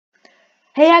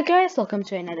Hey guys, welcome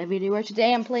to another video where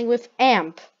today I'm playing with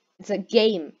AMP. It's a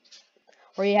game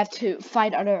where you have to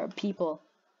fight other people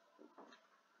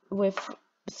with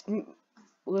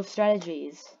with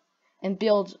strategies and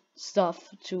build stuff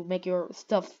to make your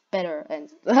stuff better and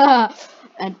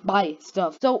and buy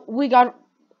stuff. So we got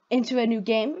into a new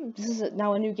game. This is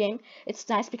now a new game. It's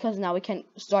nice because now we can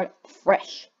start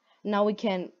fresh. Now we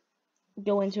can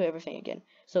go into everything again.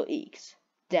 So Aegis,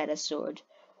 data sword.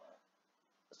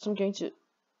 So I'm going to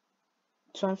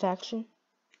join faction.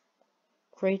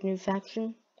 Create new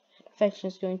faction. The faction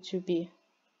is going to be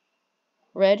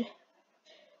red,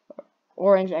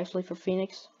 orange actually for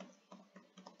Phoenix.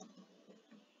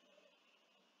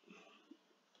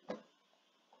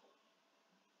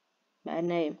 Bad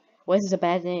name. Why is this a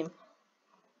bad name?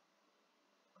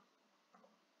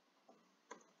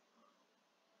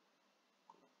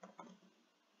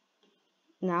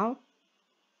 Now?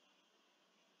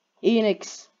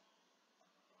 Enix.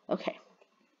 Okay.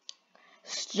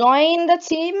 Join the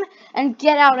team and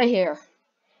get out of here.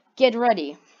 Get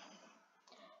ready.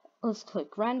 Let's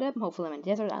click random. Hopefully I'm in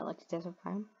desert. I like the desert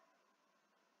biome.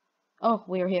 Oh,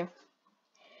 we are here.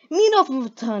 Mean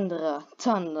of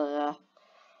Tundra.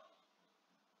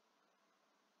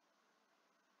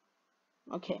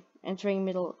 Okay, entering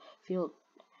middle field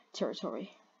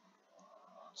territory.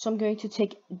 So I'm going to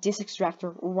take this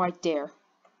extractor right there.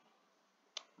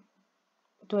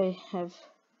 What do I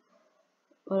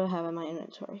have in my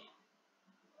inventory?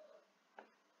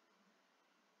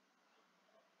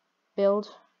 Build.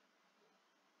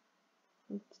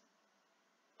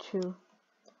 2.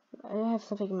 I have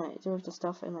something in my the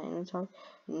stuff in my inventory.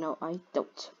 No, I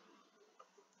don't.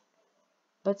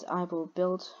 But I will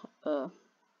build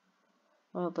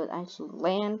but actually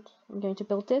land. I'm going to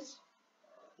build this.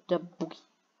 The boogie.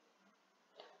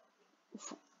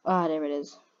 There it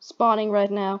is. Spawning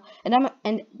right now.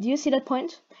 And do you see that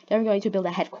point? Then I'm going to build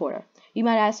a headquarter. You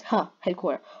might ask,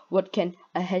 headquarter. What can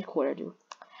a headquarter do?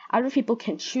 Other people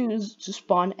can choose to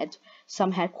spawn at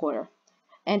some headquarter.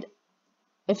 And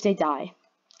if they die,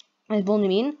 it will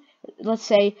mean, let's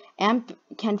say Amp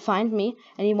can find me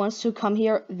and he wants to come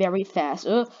here very fast.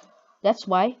 That's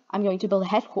why I'm going to build a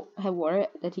headquarter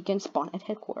that he can spawn at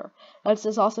headquarter. That's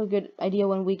also a good idea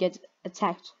when we get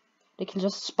attacked. They can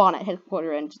just spawn at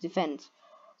headquarter and defend.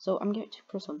 So I'm going to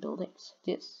put some buildings.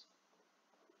 This.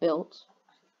 Build.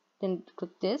 Then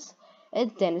click this.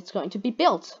 And then it's going to be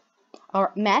built.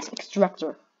 Our mass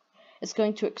extractor. It's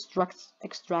going to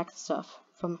extract stuff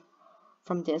from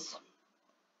this.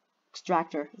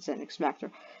 Extractor. It's an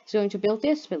extractor. It's going to build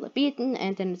this, build a beacon,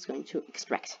 and then it's going to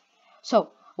extract. So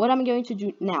what I'm going to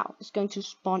do now is going to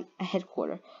spawn a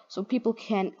headquarter so people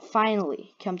can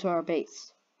finally come to our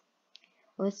base.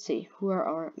 Let's see, who are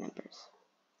our members?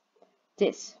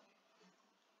 This.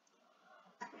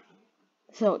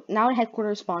 So now the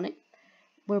headquarters is spawning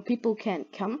where people can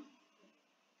come.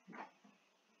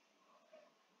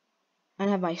 I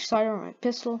have my sidearm, my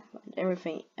pistol, and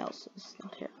everything else is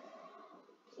not here.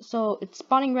 So it's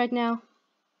spawning right now.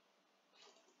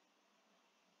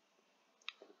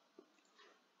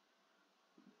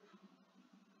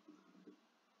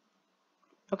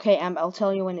 Okay, I'll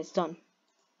tell you when it's done.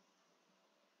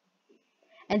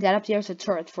 And that up there is a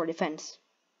turret for defense.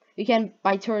 You can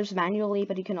buy turrets manually,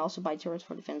 but you can also buy turrets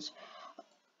for defense.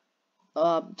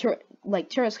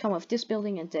 Turrets come with this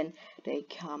building, and then they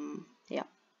come, yeah.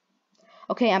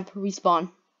 Okay, Amp,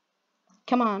 respawn.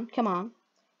 Come on.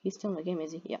 He's still in the game,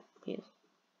 is he? Yeah, he is.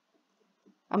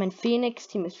 I'm in Phoenix,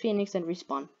 team is Phoenix, and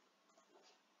respawn.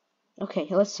 Okay,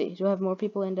 let's see. Do I have more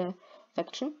people in the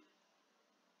faction?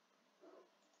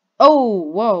 Oh,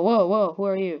 whoa, who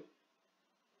are you?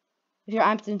 If you're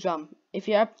amped, then jump. If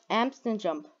you're amped, then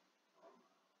jump.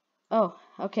 Oh,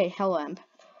 okay, hello, Amp.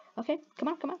 Okay, come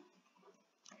on.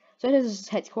 So this is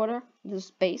headquarters, this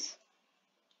is base.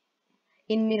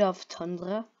 In middle of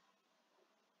tundra.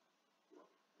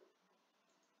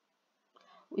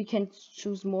 We can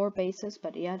choose more bases,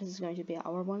 but yeah, this is going to be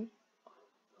our one.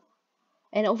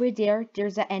 And over there,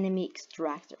 there's an enemy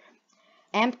extractor.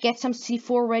 Amp, get some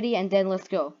C4 ready, and then let's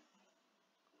go.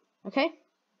 Okay?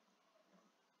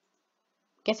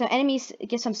 Get some enemies,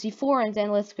 get some C4, and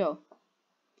then let's go.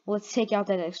 Let's take out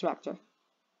that extractor.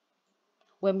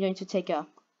 Well, I'm going to take a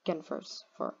gun first,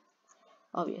 for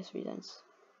obvious reasons.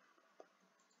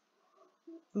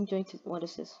 I'm going to, what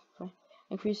is this?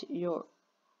 Increase your,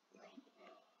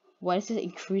 what is this?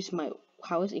 Increase my,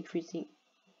 how is increasing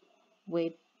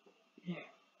weight?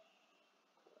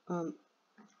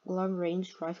 Long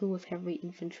range rifle with heavy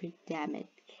infantry damage.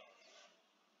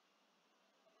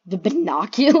 The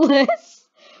binoculars?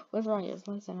 What's wrong? It's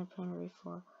less than a primary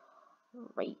for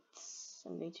rates.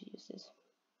 I'm going to use this.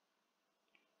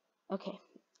 Okay.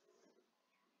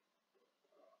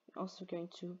 I'm also going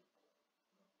to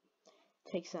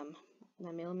take some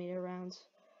 9mm rounds.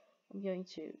 I'm going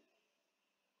to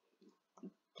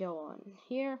go on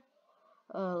here.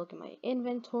 Look at my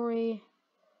inventory.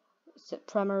 Set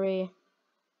primary.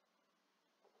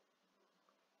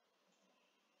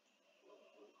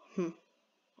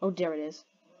 Oh, there it is.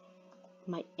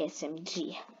 My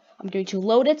SMG. I'm going to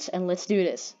load it and let's do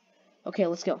this. Okay,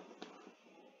 let's go.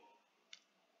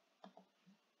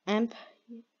 Amp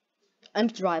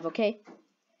drive, okay?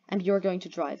 And you're going to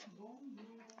drive.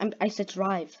 I said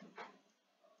drive.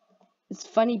 It's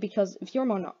funny because if you're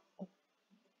more not.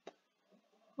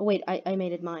 Oh wait, I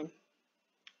made it mine.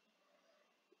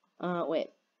 Wait.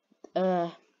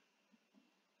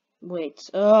 Wait.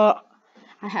 I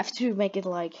have to make it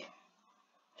like.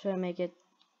 Should I make it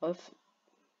of?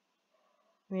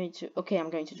 Okay, I'm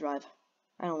going to drive.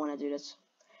 I don't want to do this.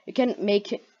 You can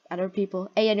make other people.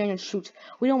 Hey, I don't shoot.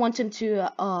 We don't want them to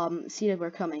see that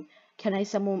we're coming. Can I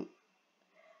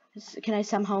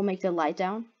somehow make the light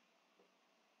down?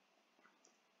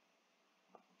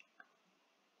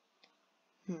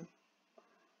 Okay.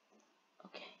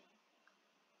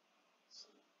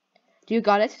 Do you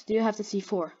got it? Do you have the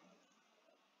C4?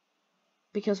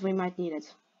 Because we might need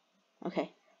it.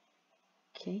 Okay.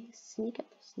 Okay, sneak up,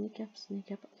 sneak up,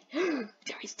 sneak up. Okay.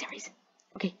 There he is.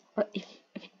 Okay. Okay.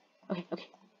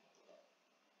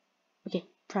 Okay,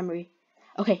 primary.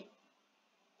 Okay.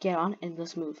 Get on and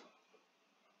let's move.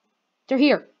 They're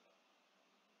here.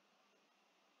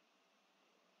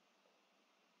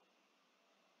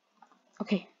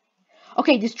 Okay.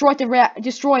 Okay, destroy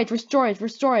it,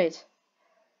 restore it.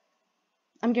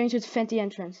 I'm going to defend the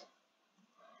entrance.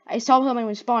 I saw him when he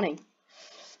was spawning.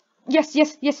 Yes.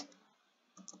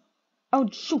 Oh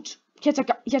shoot! He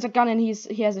has a gun and he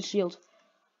has a shield.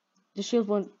 The shield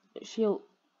won't shield.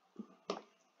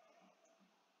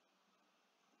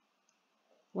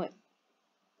 What?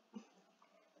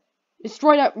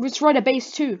 Destroy the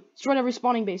base too. Destroy the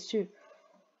respawning base too.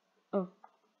 Oh.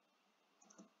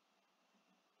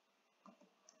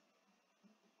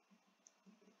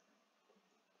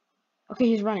 Okay,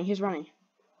 he's running.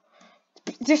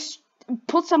 Just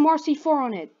put some more C4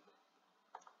 on it.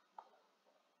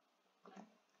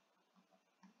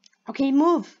 Okay,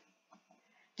 move.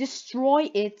 Destroy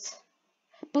it.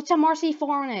 Put some more C4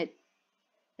 on it.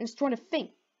 And destroy the thing.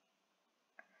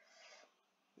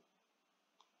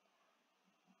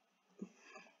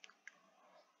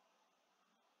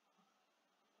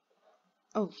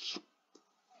 Oh,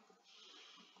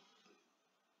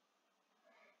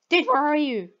 dude, where are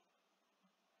you?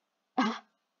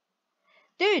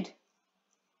 Dude,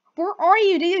 where are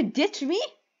you? Did you ditch me?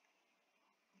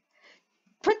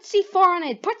 Put C4 on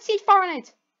it. Put C4 on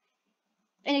it.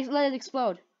 And let it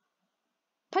explode.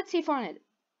 Put C4 on it.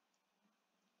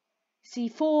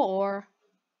 C4 or...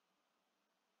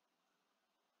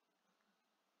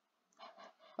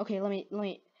 Okay, let me...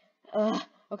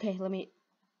 okay, let me...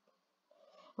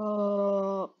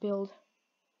 build.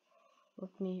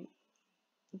 Let me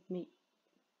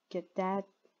get that.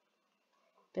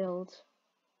 Build.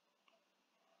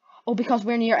 Oh, because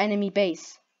we're near enemy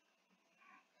base.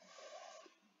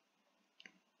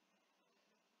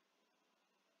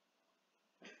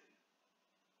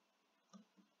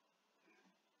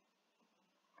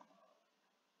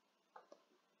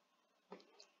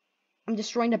 I'm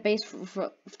destroying the base with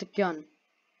the gun.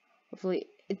 Hopefully,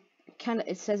 it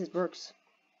says it works.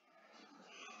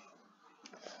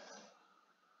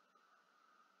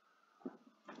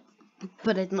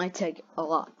 But it might take a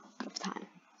lot of time.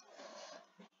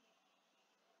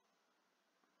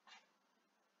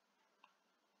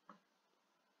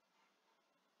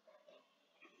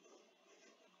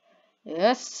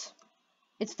 Yes,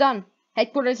 it's done.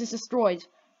 Headquarters is destroyed.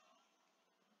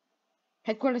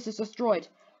 Headquarters is destroyed.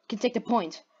 You can take the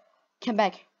point. Come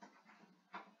back.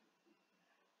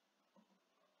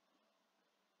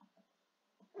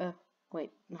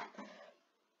 Wait. No.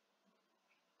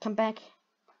 Come back.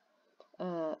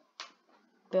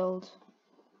 Build.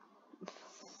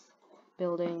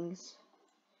 Buildings.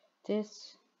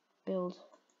 This. Build.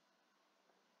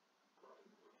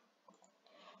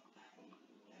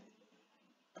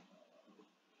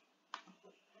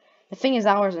 The thing is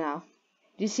ours now.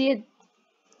 Do you see it?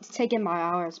 It's taking my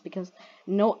hours because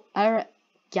no other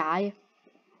guy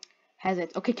has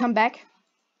it. Okay, come back.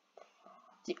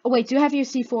 Oh wait, do you have your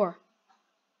C4?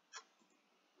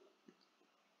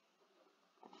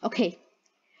 Okay.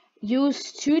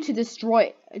 Use 2 to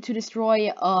destroy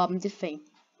the thing.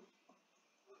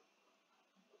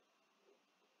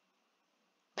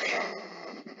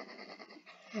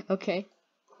 Okay.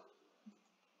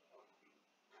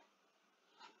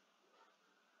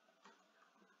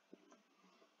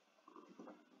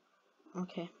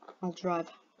 Okay, I'll drive.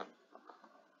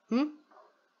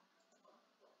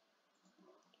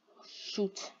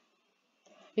 Shoot.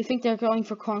 You think they're going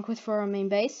for conquest for our main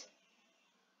base?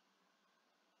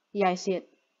 Yeah, I see it.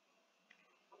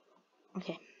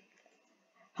 Okay.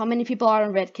 How many people are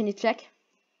on red? Can you check?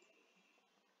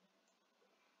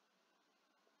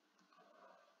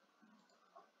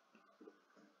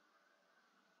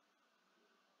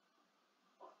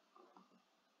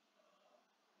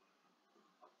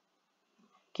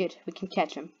 Good, we can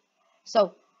catch him.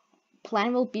 So,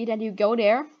 plan will be that you go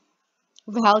there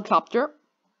with a helicopter.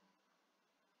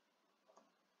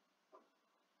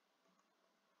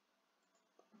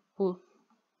 Who?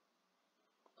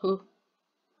 Who?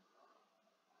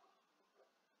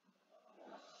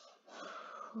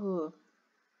 Who?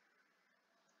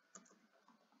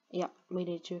 Yeah, we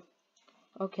need to.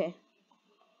 Okay.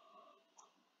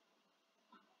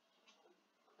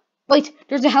 Wait,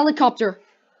 there's a helicopter.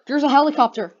 There's a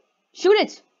helicopter. Shoot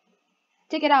it.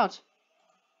 Take it out.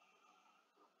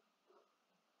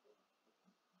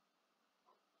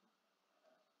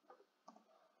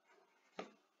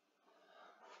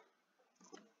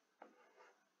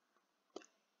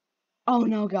 Oh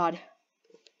no, God.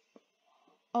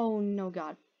 Oh no,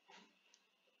 God.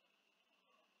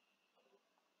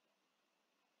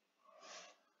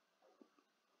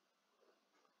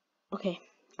 Okay.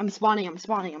 I'm spawning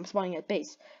at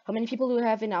base. How many people do we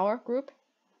have in our group?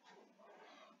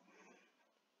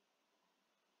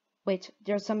 Wait,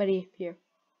 there's somebody here.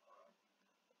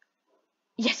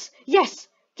 Yes! Yes!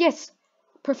 Yes!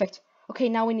 Perfect. Okay,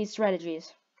 now we need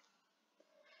strategies.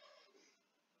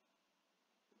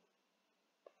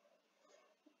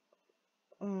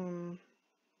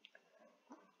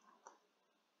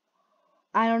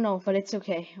 I don't know, but it's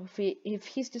okay. If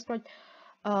he's destroyed,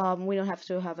 we don't have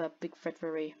to have a big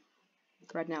victory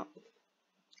right now.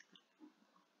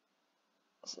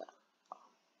 So,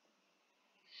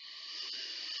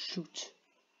 shoot.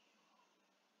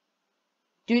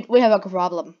 Dude, we have a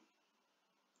problem.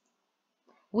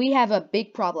 We have a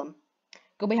big problem.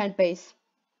 Go behind base.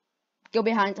 Go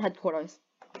behind headquarters.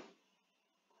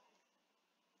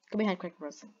 Go behind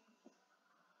headquarters.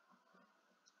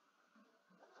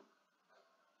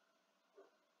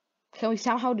 Can we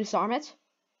somehow disarm it?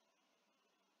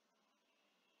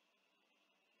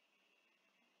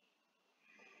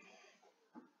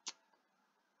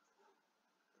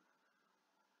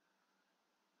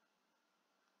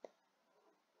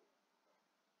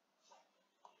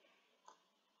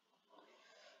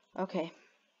 Okay.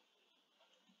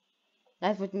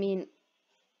 That would mean...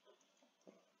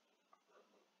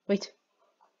 Wait.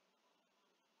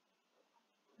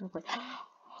 Wait.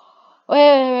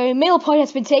 Middle point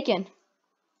has been taken.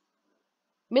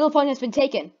 Middle point has been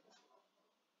taken.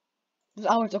 It's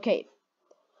ours, okay.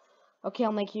 Okay,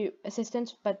 I'll make you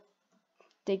assistant, but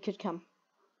they could come.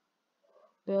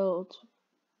 Build.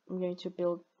 I'm going to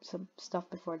build some stuff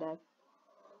before that.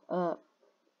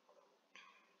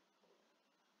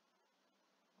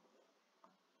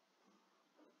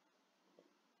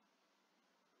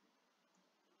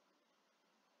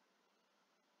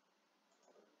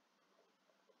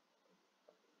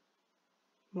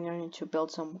 I'm going to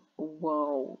build some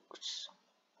walls.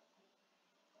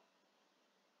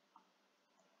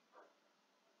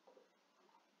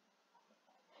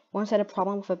 Once had a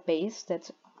problem with a base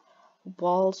that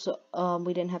walls,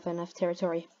 we didn't have enough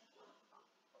territory.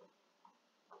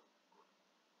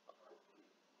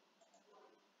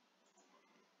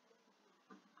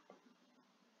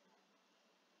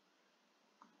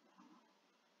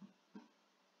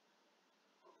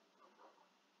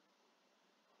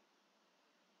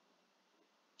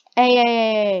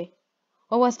 Hey.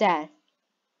 What was that?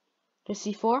 The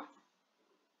C4?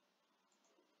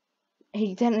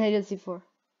 He detonated C4.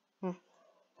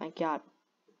 Thank God.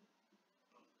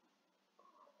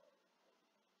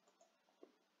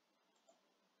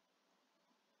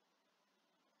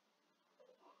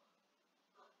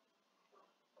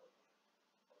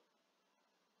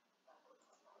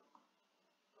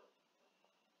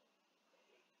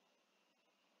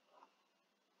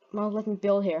 Well, let me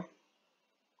build here.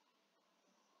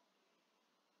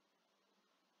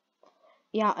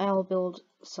 Yeah, I'll build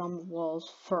some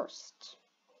walls first.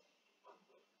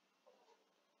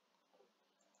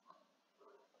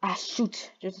 Ah,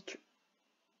 shoot! There's a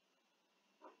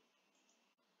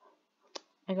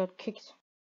I got kicked.